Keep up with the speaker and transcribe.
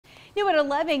New at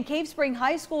 11, Cave Spring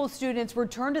High School students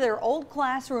returned to their old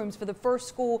classrooms for the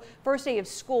first day of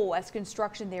school as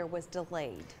construction there was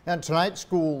delayed. And tonight,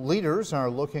 school leaders are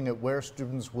looking at where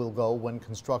students will go when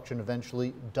construction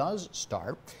eventually does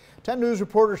start. 10 News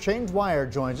reporter Shane Dwyer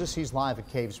joins us. He's live at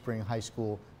Cave Spring High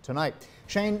School tonight.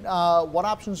 Shane, what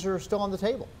options are still on the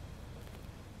table?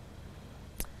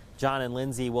 John and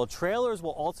Lindsay, well, trailers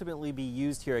will ultimately be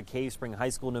used here at Cave Spring High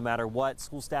School no matter what.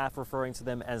 School staff referring to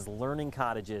them as learning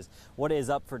cottages. What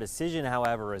is up for decision,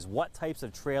 however, is what types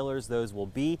of trailers those will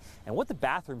be and what the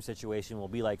bathroom situation will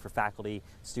be like for faculty,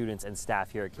 students, and staff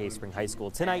here at Cave Spring High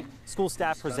School. Tonight, school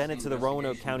staff presented to the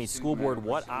Roanoke County School Board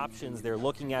what options they're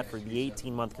looking at for the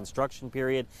 18-month construction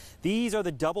period. These are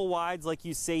the double wides, like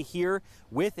you say here,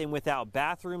 with and without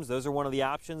bathrooms. Those are one of the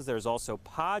options. There's also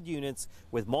pod units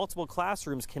with multiple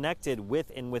classrooms connected with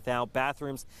and without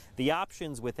bathrooms. The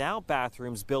options without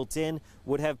bathrooms built in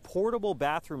would have portable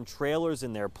bathroom trailers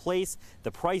in their place.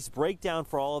 The price breakdown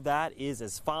for all of that is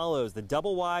as follows. The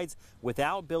double wides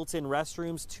without built-in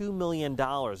restrooms, $2 million.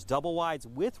 Double wides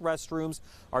with restrooms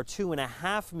are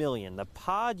 $2.5 million. The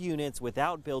pod units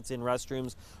without built-in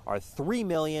restrooms are $3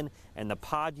 million, and the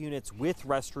pod units with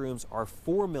restrooms are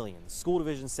 $4 million. The school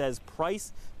division says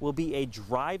price will be a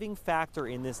driving factor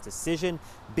in this decision.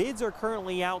 Bids are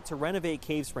currently out to renovate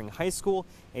Cave Spring High School,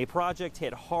 a project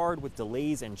hit hard with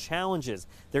delays and challenges.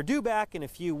 They're due back in a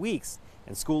few weeks,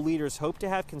 and school leaders hope to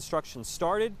have construction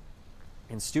started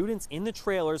and students in the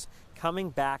trailers coming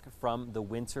back from the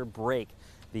winter break.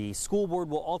 The school board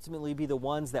will ultimately be the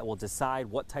ones that will decide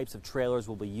what types of trailers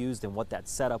will be used and what that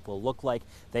setup will look like.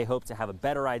 They hope to have a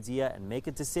better idea and make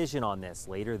a decision on this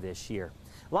later this year.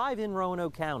 Live in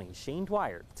Roanoke County, Shane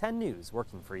Dwyer, 10 News,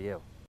 working for you.